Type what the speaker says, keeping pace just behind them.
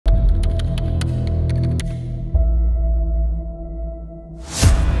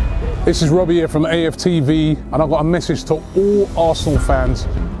This is Robbie here from AFTV, and I've got a message to all Arsenal fans.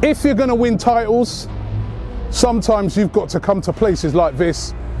 If you're going to win titles, sometimes you've got to come to places like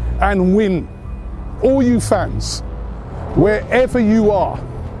this and win. All you fans, wherever you are,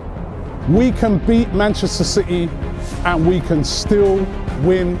 we can beat Manchester City and we can still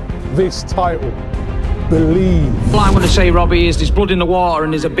win this title. Believe. All I want to say, Robbie, is there's blood in the water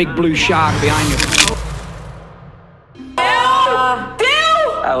and there's a big blue shark behind you.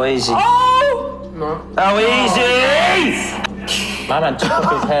 How easy? Oh! No. How easy? My man took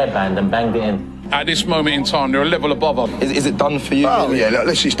off his hairband and banged it in. At this moment in time, they're a level above us. Is it done for you? Oh, yeah, look,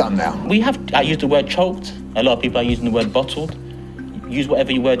 literally it's done now. I use the word choked. A lot of people are using the word bottled. Use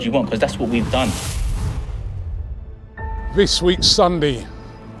whatever word you want, because that's what we've done. This week's Sunday,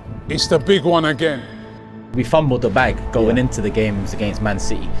 it's the big one again. We fumbled the bag going into the games against Man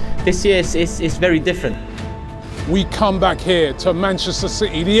City. This year it's very different. We come back here to Manchester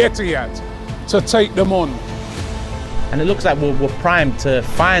City, the Etihad, to take them on. And it looks like we're primed to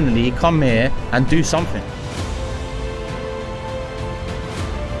finally come here and do something.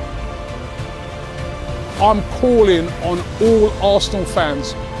 I'm calling on all Arsenal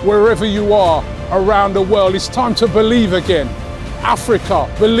fans, wherever you are around the world. It's time to believe again.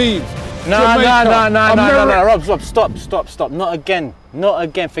 Africa, believe. No, Rob, stop. Not again.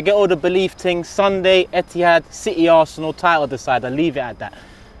 Forget all the belief things. Sunday, Etihad, City, Arsenal, title decider. Leave it at that.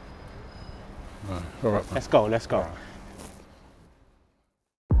 All right, let's go.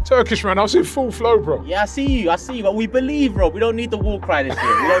 Turkish man, I was in full flow, bro. Yeah, I see you, but we believe, Rob. We don't need the war cry this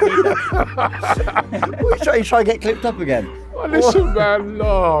year. We don't need that. What are you trying to get clipped up again? Oh, listen, man.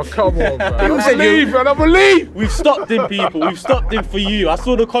 Oh, come on, man. I believe. We've stopped him, people. We've stopped him for you. I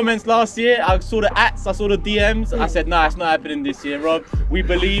saw the comments last year. I saw the ats. I saw the DMs. I said, nah, it's not happening this year, Rob. We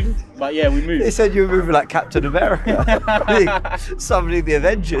believe, but yeah, we moved. They said you were moving like Captain America. Summoning the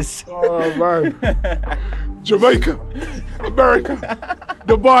Avengers. Oh, man. Jamaica, America,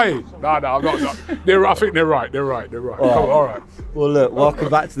 Dubai. No, I'm not. I think they're right. They're right. All right. Well, look, welcome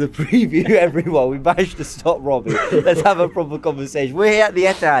back to the preview, everyone. We managed to stop Robbie. Let's have a proper conversation. We're here at the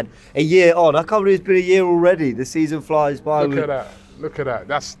Etihad, a year on. I can't believe it's been a year already. The season flies by. Look at that.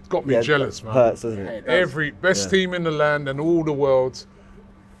 That's got me jealous, man. Hurts, doesn't it? Every best team in the land and all the world,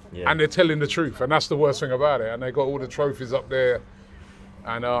 and they're telling the truth, and that's the worst thing about it. And they got all the trophies up there.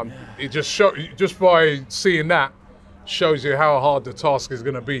 And it just by seeing that shows you how hard the task is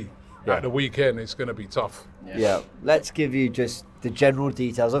going to be. At the weekend, it's going to be tough. Yeah, let's give you just the general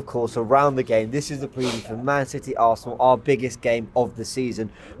details, of course, around the game. This is the preview for Man City Arsenal, our biggest game of the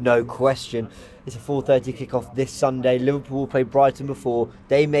season, no question. It's a 4:30 kickoff this Sunday. Liverpool will play Brighton before.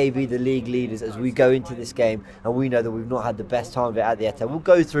 They may be the league leaders as we go into this game, and we know that we've not had the best time of it at the Etihad. We'll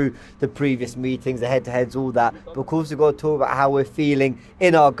go through the previous meetings, the head-to-heads, all that. But of course, we've got to talk about how we're feeling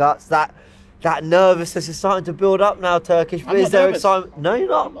in our guts. That nervousness is starting to build up now, Turkish. But is there excitement? No, you're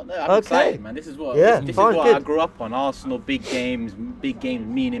not. I'm excited, man. This is what this is what I grew up on. Arsenal, big games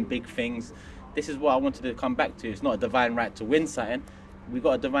meaning big things. This is what I wanted to come back to. It's not a divine right to win something. We've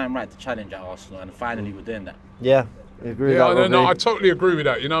got a divine right to challenge at Arsenal, and finally we're doing that. Yeah, I agree with that. No, I totally agree with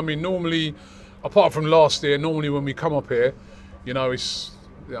that. You know what I mean? Normally, apart from last year, when we come up here, it's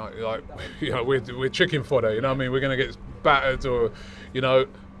we're chicken fodder. You know what I mean? We're going to get battered or,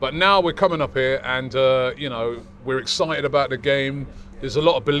 But now we're coming up here and, we're excited about the game. There's a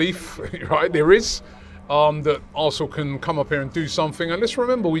lot of belief, right? There is, that Arsenal can come up here and do something. And let's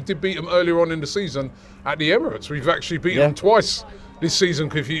remember, we did beat them earlier on in the season at the Emirates. We've actually beaten them twice this season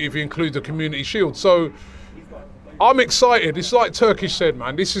if you include the Community Shield. So I'm excited. It's like Turkish said,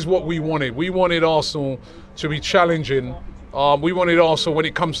 man, this is what we wanted. We wanted Arsenal to be challenging. We wanted Arsenal, when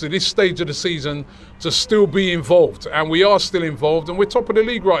it comes to this stage of the season, to still be involved, and we are still involved, and we're top of the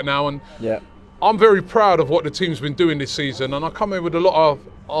league right now. And I'm very proud of what the team's been doing this season, and I come in with a lot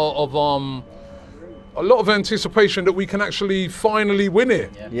of anticipation that we can actually finally win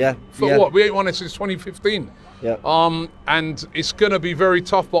it. What we ain't won it since 2015. And it's going to be very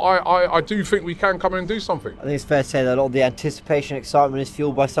tough, but I do think we can come in and do something. I think it's fair to say that a lot of the anticipation, excitement is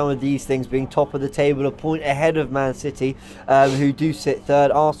fueled by some of these things, being top of the table, a point ahead of Man City, who do sit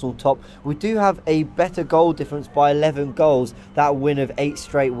third, Arsenal top. We do have a better goal difference by 11 goals. That win of 8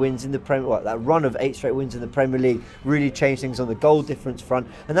 straight wins in the that run of 8 straight wins in the Premier League really changed things on the goal difference front,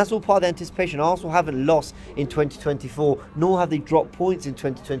 and that's all part of the anticipation. Arsenal haven't lost in 2024, nor have they dropped points in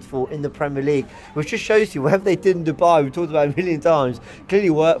 2024 in the Premier League, which just shows you whatever they did in Dubai, we've talked about it a million times, clearly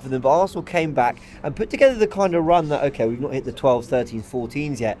worked for them. But Arsenal came back and put together the kind of run that, okay, we've not hit the 12s, 13s,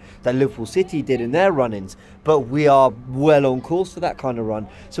 14s yet that Liverpool City did in their run-ins, but we are well on course for that kind of run.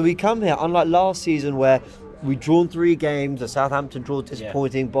 So we come here, unlike last season where we've drawn 3 games, the Southampton draw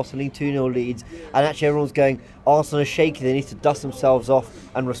disappointing, Boston 2-0 leads, and actually everyone's going, Arsenal are shaky, they need to dust themselves off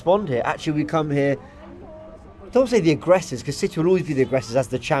and respond here. Actually, we come here, don't say the aggressors, because City will always be the aggressors as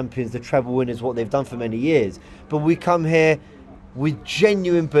the champions, the treble winners, what they've done for many years. But we come here with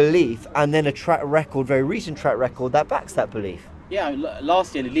genuine belief and then a track record, very recent track record, that backs that belief. Yeah,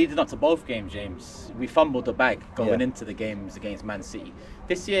 last year, leading up to both games, James, we fumbled the bag going into the games against Man City.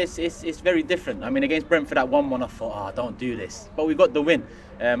 This year, it's very different. I mean, against Brentford at 1-1, I thought, don't do this. But we got the win.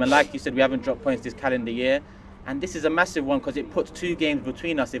 And like you said, we haven't dropped points this calendar year. And this is a massive one because it puts 2 games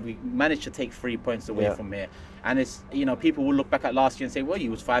between us if we manage to take 3 points away from here. And it's, people will look back at last year and say, well,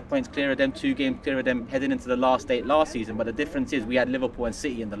 you was 5 points clear of them, 2 games clear of them heading into the last 8 last season. But the difference is we had Liverpool and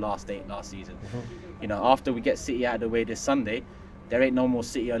City in the last 8 last season. After we get City out of the way this Sunday, there ain't no more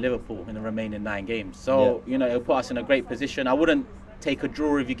City or Liverpool in the remaining 9 games. So, it'll put us in a great position. I wouldn't take a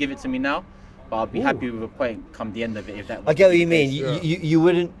draw if you give it to me now, but I'll be happy with a point come the end of it if that was. I get what you mean. You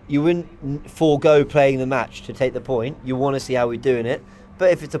wouldn't forego playing the match to take the point. You want to see how we're doing it. But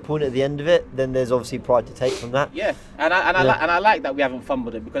if it's a point at the end of it, then there's obviously pride to take from that. Yeah, I like that we haven't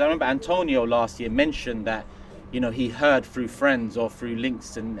fumbled it, because I remember Antonio last year mentioned that, he heard through friends or through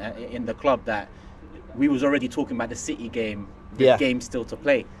links in the club that we was already talking about the City game, the game still to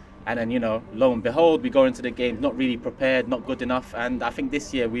play. And then, lo and behold, we go into the game not really prepared, not good enough. And I think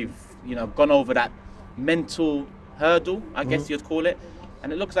this year we've, gone over that mental hurdle, I guess you'd call it.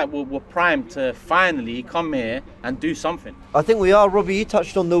 And it looks like we're primed to finally come here and do something. I think we are. Robbie, you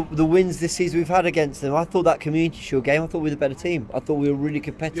touched on the wins this season we've had against them. I thought that Community Shield game, I thought we were the better team. I thought we were really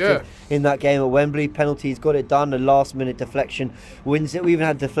competitive in that game at Wembley. Penalties got it done. A last-minute deflection wins it. We even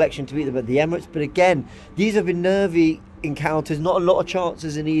had deflection to beat them at the Emirates. But again, these have been nervy encounters. Not a lot of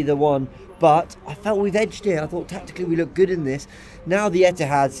chances in either one. But I felt we've edged it. I thought tactically we looked good in this. Now the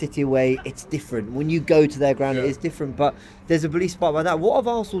Etihad, City away, it's different. When you go to their ground, it is different. But there's a belief spark by that. What have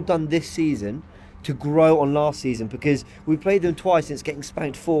Arsenal done this season to grow on last season? Because we played them twice since getting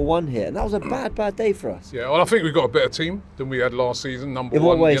spanked 4-1 here. And that was a bad day for us. Yeah, well, I think we've got a better team than we had last season, number one. In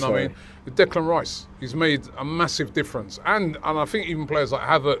what way, what I mean? With Declan Rice, he's made a massive difference. And I think even players like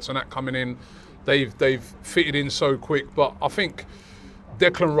Havertz and that coming in, they've fitted in so quick. But I think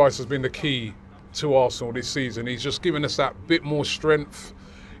Declan Rice has been the key to Arsenal this season. He's just given us that bit more strength,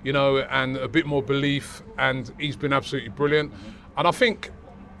 and a bit more belief, and he's been absolutely brilliant. And I think,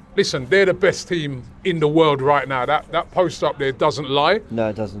 listen, they're the best team in the world right now. That post up there doesn't lie. No,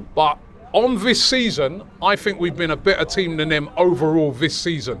 it doesn't. But on this season, I think we've been a better team than them overall this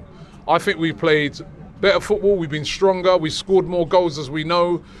season. I think we played better football, we've been stronger, we've scored more goals as we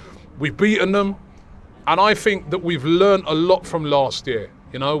know, we've beaten them. And I think that we've learned a lot from last year.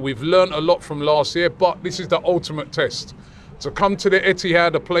 We've learned a lot from last year, but this is the ultimate test. To come to the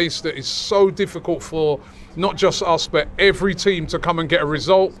Etihad, a place that is so difficult for not just us, but every team to come and get a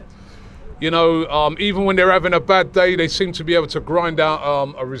result. Even when they're having a bad day, they seem to be able to grind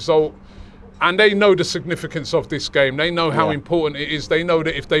out a result. And they know the significance of this game. They know how important it is. They know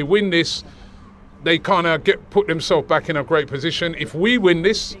that if they win this, they kind of put themselves back in a great position. If we win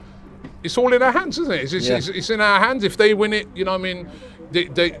this, it's all in our hands, isn't it? It's in our hands. If they win it,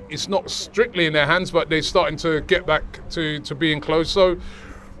 it's not strictly in their hands, but they're starting to get back to being close. So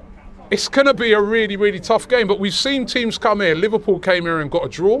it's going to be a really, really tough game. But we've seen teams come here. Liverpool came here and got a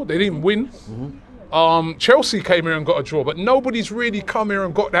draw. They didn't win. Chelsea came here and got a draw. But nobody's really come here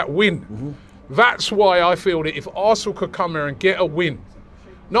and got that win. That's why I feel that if Arsenal could come here and get a win,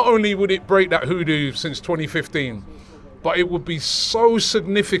 not only would it break that hoodoo since 2015, but it would be so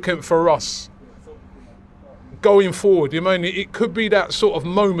significant for us going forward. It could be that sort of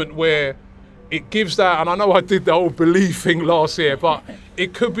moment where it gives that, and I know I did the whole belief thing last year, but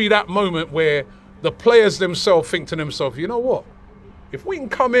it could be that moment where the players themselves think to themselves, you know what, if we can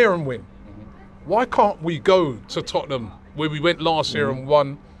come here and win, why can't we go to Tottenham where we went last year and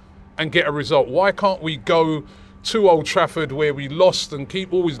won and get a result? Why can't we go to Old Trafford where we lost and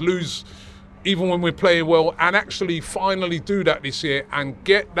always lose even when we're playing well, and actually finally do that this year and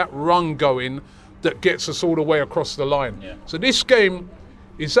get that run going that gets us all the way across the line? So this game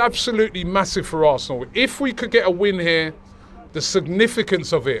is absolutely massive for Arsenal. If we could get a win here, the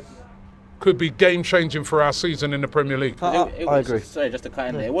significance of it could be game-changing for our season in the Premier League. I agree. Sorry, just to cut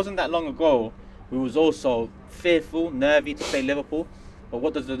in there. It wasn't that long ago we was also fearful, nervy to play Liverpool, but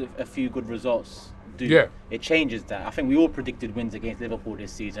what does a few good results do? It changes that. I think we all predicted wins against Liverpool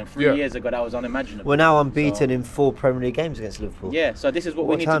this season. 3 years ago, that was unimaginable. We're now unbeaten in 4 Premier League games against Liverpool. Yeah, so this is what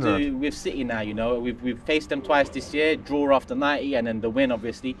we need to do with City now. We've faced them twice this year, draw after 90, and then the win,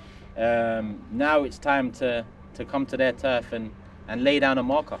 obviously. Now it's time to come to their turf and and lay down a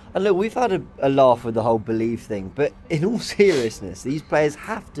marker. And look, we've had a laugh with the whole believe thing, but in all seriousness, these players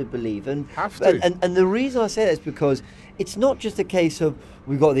have to believe. And the reason I say that is because it's not just a case of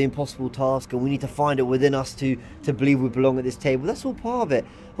we've got the impossible task and we need to find it within us to believe we belong at this table. That's all part of it.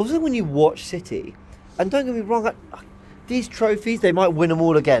 Also, when you watch City, and don't get me wrong, these trophies, they might win them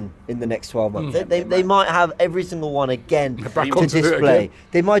all again in the next 12 months. They might have every single one again to display.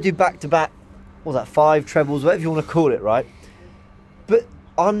 They might do back-to-back, what's that, 5 trebles, whatever you want to call it, right? But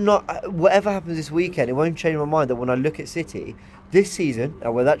I'm not, whatever happens this weekend, it won't change my mind that when I look at City, this season,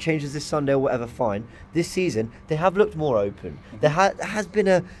 and whether that changes this Sunday or whatever, fine, this season, they have looked more open. There has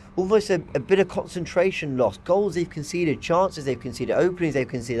been almost a bit of concentration lost. Goals they've conceded, chances they've conceded, openings they've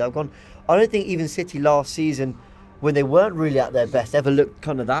conceded. I don't think even City last season, when they weren't really at their best, ever looked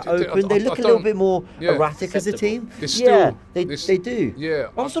kind of that open. They look a little bit more erratic as a team. They do. Yeah,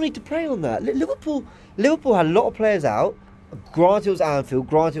 Arsenal need to prey on that. Liverpool had a lot of players out. Granted it was Anfield,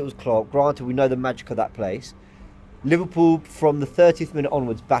 granted it was Klopp, granted we know the magic of that place. Liverpool from the 30th minute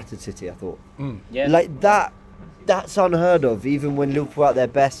onwards battered City, I thought. Yeah. Like that's unheard of, even when Liverpool were at their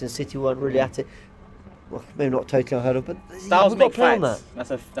best and City weren't really at it. Well, maybe not totally unheard of, but styles make fights.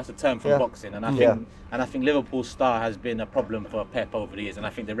 That. That's a term from boxing, and I think Liverpool's style has been a problem for Pep over the years, and I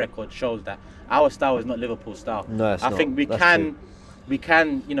think the record shows that our style is not Liverpool's style. No, it's I not. think we That's can. true. We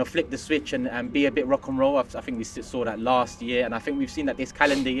can, flick the switch and be a bit rock and roll. I think we saw that last year, and I think we've seen that this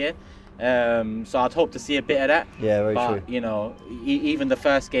calendar year. So I'd hope to see a bit of that. Yeah, very but, true. Even the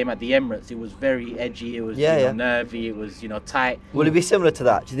first game at the Emirates, it was very edgy. It was nervy. It was tight. Will it be similar to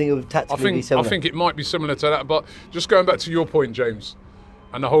that? Do you think it would tactically be similar? I think it might be similar to that. But just going back to your point, James,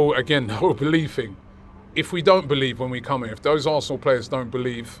 and the whole belief thing. If we don't believe when we come in, if those Arsenal players don't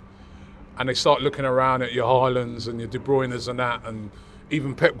believe, and they start looking around at your Haalands and your De Bruynes and that, and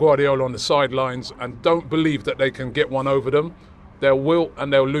even Pep Guardiola on the sidelines, and don't believe that they can get one over them, they'll wilt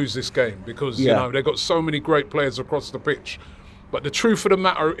and they'll lose this game because they've got so many great players across the pitch. But the truth of the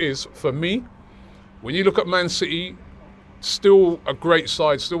matter is, for me, when you look at Man City, still a great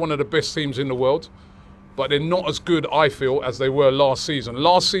side, still one of the best teams in the world, but they're not as good, I feel, as they were last season.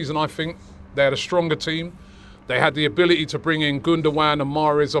 Last season, I think they had a stronger team. They had the ability to bring in Gundogan and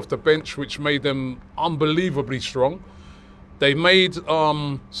Mahrez off the bench, which made them unbelievably strong. They made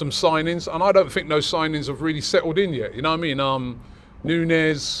some signings, and I don't think those signings have really settled in yet. You know what I mean?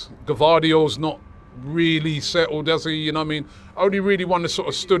 Nunez, Gavardio's not really settled, does he? You know what I mean? Only really one that sort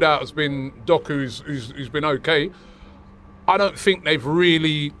of stood out has been Doku, who's been okay. I don't think they've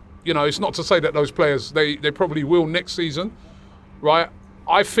really, it's not to say that those players, they probably will next season, right?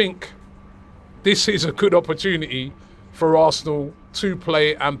 I think this is a good opportunity for Arsenal to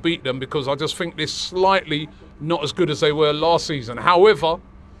play and beat them, because I just think they're slightly not as good as they were last season. However,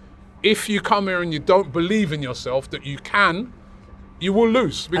 if you come here and you don't believe in yourself that you can, you will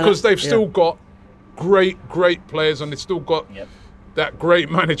lose, because they've still got great players, and they've still got that great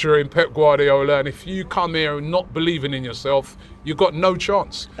manager in Pep Guardiola. And if you come here and not believing in yourself, you've got no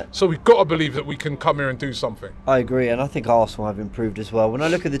chance. So we've got to believe that we can come here and do something. I agree, and I think Arsenal have improved as well. When I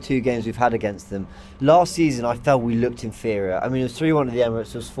look at the 2 games we've had against them, last season I felt we looked inferior. I mean, it was 3-1 at the Emirates,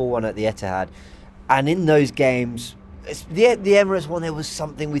 it was 4-1 at the Etihad. And in those games, the Emirates one, there was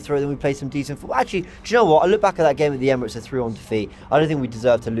something we threw, then we played some decent football. Actually, do you know what? I look back at that game at the Emirates, a 3-1 defeat. I don't think we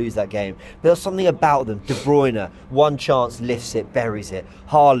deserved to lose that game. But there was something about them. De Bruyne, one chance, lifts it, buries it.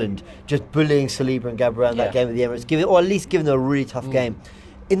 Haaland, just bullying Saliba and Gabriel in that game at the Emirates, or at least giving them a really tough game.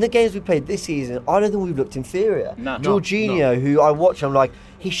 In the games we played this season, I don't think we've looked inferior. Jorginho, who I watch, I'm like,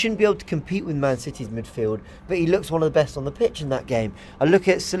 he shouldn't be able to compete with Man City's midfield, but he looks one of the best on the pitch in that game. I look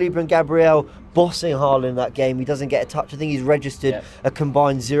at Saliba and Gabriel bossing Haaland in that game. He doesn't get a touch. I think he's registered a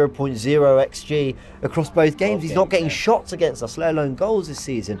combined 0.0 XG across both games. He's not getting shots against us, let alone goals this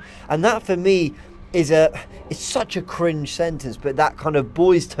season. And that, for me, it's such a cringe sentence, but that kind of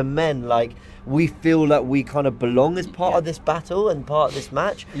boys to men, like, we feel that we kind of belong as part of this battle and part of this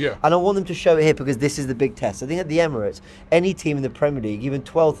match. And I want them to show it here, because this is the big test. I think at the Emirates, any team in the Premier League, even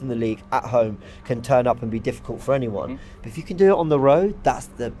 12th in the league at home, can turn up and be difficult for anyone. But if you can do it on the road, that's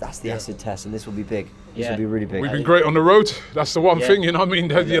the acid test, and this will be big. This will be really big. We've been great on the road. That's the one thing, you know what I mean?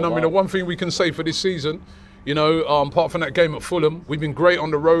 The one thing we can say for this season, apart from that game at Fulham, we've been great on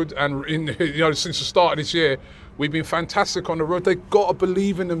the road, and since the start of this year, we've been fantastic on the road. They've got to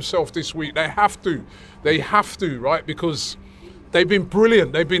believe in themselves this week. They have to, right? Because they've been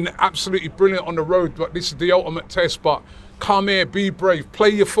brilliant. They've been absolutely brilliant on the road, but this is the ultimate test. But come here, be brave, play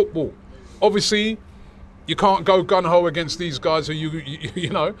your football. Obviously, you can't go gun-ho against these guys,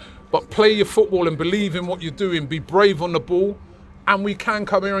 but play your football and believe in what you're doing. Be brave on the ball, and we can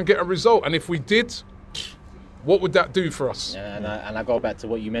come here and get a result. And if we did, What would that do for us? Yeah, and I go back to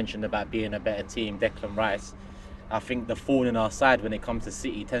what you mentioned about being a better team, Declan Rice. I think the thorn in our side when it comes to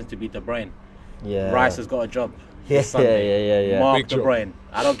City tends to be De Bruyne. Yeah. Rice has got a job. Yeah, yeah. Mark Big De job. Bruyne.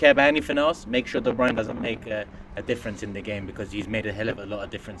 I don't care about anything else. Make sure De Bruyne doesn't make a difference in the game, because he's made a hell of a lot of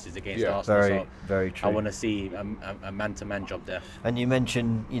differences against Arsenal. Very true. I want to see a man-to-man job there. And you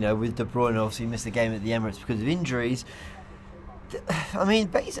mentioned, with De Bruyne, obviously missed the game at the Emirates because of injuries. I mean,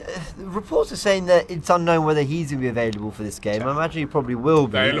 reports are saying that it's unknown whether he's going to be available for this game. I imagine he probably will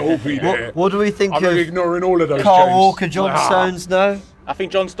be. They'll all be there. What do we think I'm of ignoring all of those Carl James. Walker, John Stones? No? I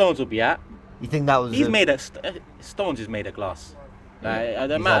think John Stones will be out. You think that was... Stones is made of glass. Like, the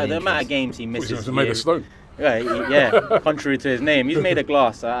He's amount had of games he misses. He's made of stone. Yeah, contrary to his name. He's made of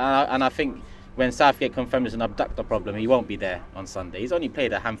glass. And I think when Southgate confirmed it's an abductor problem, he won't be there on Sunday. He's only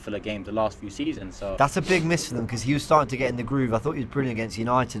played a handful of games the last few seasons. So that's a big miss for them, because he was starting to get in the groove. I thought he was brilliant against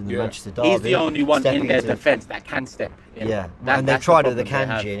United and the Manchester Derby. He's the only one in their defence that can step in. Yeah, and they tried it with the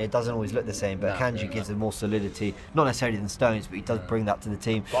Kanji, and it doesn't always look the same, but Kanji gives them more solidity, not necessarily than Stones, but he does bring that to the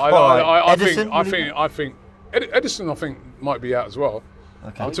team. I think Edison might be out as well.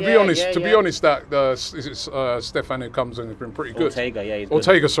 Okay. To be honest, that Stefan who comes in has been pretty good. Ortega,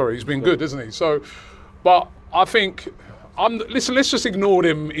 he's been good, isn't he? So, but I think listen. Let's just ignore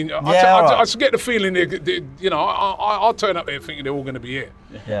them. I just get the feeling I'll turn up there thinking they're all going to be here.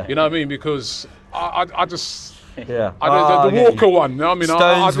 Yeah. You know what I mean? Because I just. Yeah, the Walker one. I mean,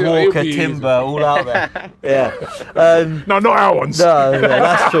 Stones, Walker, Timber, all out there. Yeah. No, not our ones. No,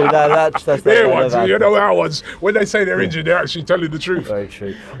 that's true. That's their ones. Our ones. When they say they're injured, they're actually telling the truth. Very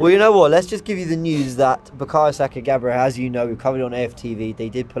true. Well, you know what? Let's just give you the news that Bukayo Saka, Gabriel, as you know, we've covered on AFTV. They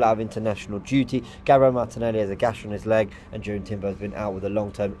did pull out of international duty. Gabriel Martinelli has a gash on his leg, and Jurgen Timber has been out with a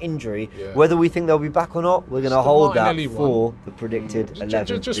long-term injury. Yeah. Whether we think they'll be back or not, we're going to hold that for the predicted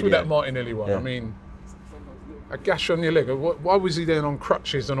 11. Just with that Martinelli one, I mean. A gash on your leg. Why was he then on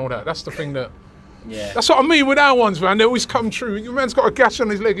crutches and all that? That's the thing that. Yeah. That's what I mean with our ones, man. They always come true. Your man's got a gash on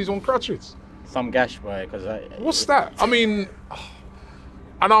his leg. He's on crutches. Some gash, boy. What's that? I mean,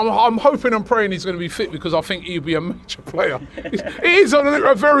 and I'm hoping and praying he's going to be fit, because I think he'll be a major player. It is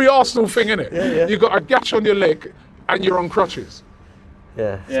a very Arsenal thing, isn't it? Yeah. You've got a gash on your leg and you're on crutches.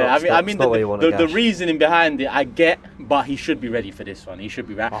 Yeah, I mean, the reasoning behind it, I get, but he should be ready for this one. He should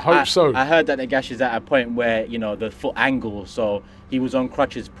be ready. I hope so. I heard that the gash is at a point where, the foot angle, so he was on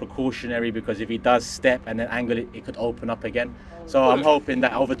crutches precautionary, because if he does step and then angle it, it could open up again. So I'm hoping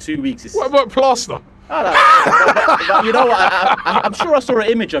that over 2 weeks... What about plaster? But you know what, I'm sure I saw an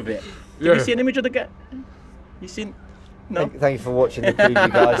image of it. Did you see an image of the gash? You seen... No. Thank you for watching the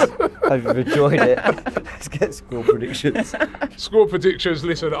preview, guys. Hope you've enjoyed it. Let's get score predictions. Score predictions.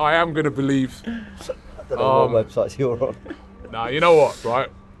 Listen, I am going to believe. I don't know what websites you're on. Nah, you know what, right?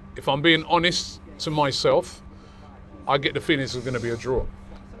 If I'm being honest to myself, I get the feeling it's going to be a draw.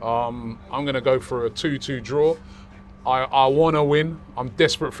 I'm going to go for a 2-2 draw. I want to win. I'm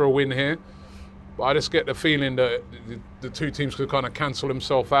desperate for a win here. But I just get the feeling that the two teams could kind of cancel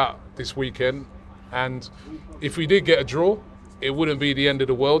themselves out this weekend. And if we did get a draw, it wouldn't be the end of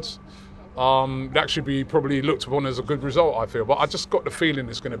the world. That should be probably looked upon as a good result, I feel. But I just got the feeling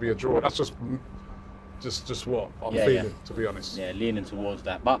it's going to be a draw. That's just what I'm feeling, to be honest. Yeah, leaning towards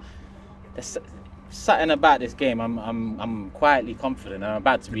that. But there's something about this game. I'm quietly confident. I'm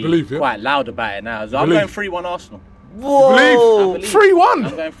about to be quite loud about it now. So I'm going 3-1 Arsenal. Whoa! 3-1.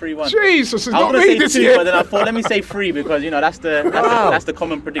 I'm going 3-1. Jesus, it's I not was me going to this say 2, year. but then I thought, let me say 3, because that's the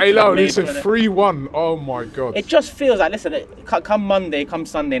common prediction. Hey, no, listen, 3-1. Oh my God. It just feels like, listen, come Monday, come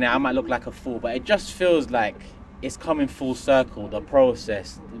Sunday now, I might look like a fool, but it just feels like it's coming full circle. The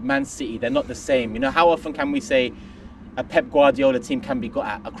process, Man City, they're not the same. How often can we say a Pep Guardiola team can be got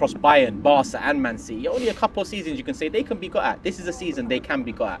at across Bayern, Barca, and Man City? Only a couple of seasons you can say they can be got at. This is a season they can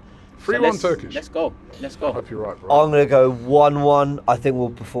be got at. 3-1 Turkish. Let's go. I hope you're right, bro. I'm going to go 1-1. I think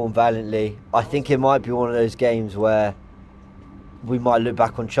we'll perform valiantly. I think it might be one of those games where we might look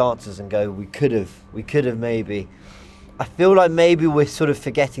back on chances and go, we could have maybe. I feel like maybe we're sort of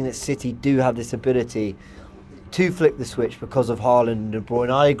forgetting that City do have this ability to flick the switch because of Haaland and De Bruyne.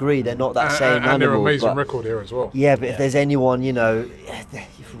 I agree, they're not that same animal. And their amazing record here as well. Yeah, but if there's anyone, if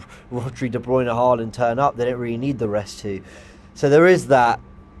Rodri, De Bruyne, Haaland turn up, they don't really need the rest to. So there is that.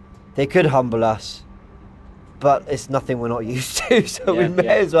 They could humble us, but it's nothing we're not used to, so we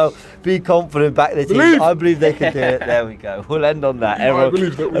may as well be confident back the team. I believe they can do it. There we go. We'll end on that. I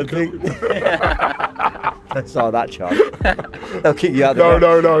believe that we can. Let's start that chart. They'll kick you out. No.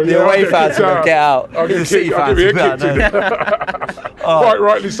 The away fans will get out. I'll give you a kick. Quite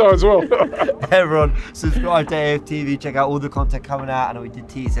rightly so as well. everyone, subscribe to AFTV, check out all the content coming out, and we did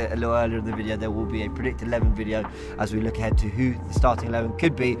tease it a little earlier in the video. There will be a Predict 11 video as we look ahead to who the starting 11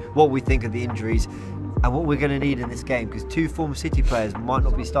 could be, what we think of the injuries, and what we're going to need in this game, because 2 former City players might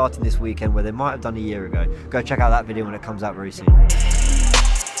not be starting this weekend where they might have done a year ago. Go check out that video when it comes out very soon.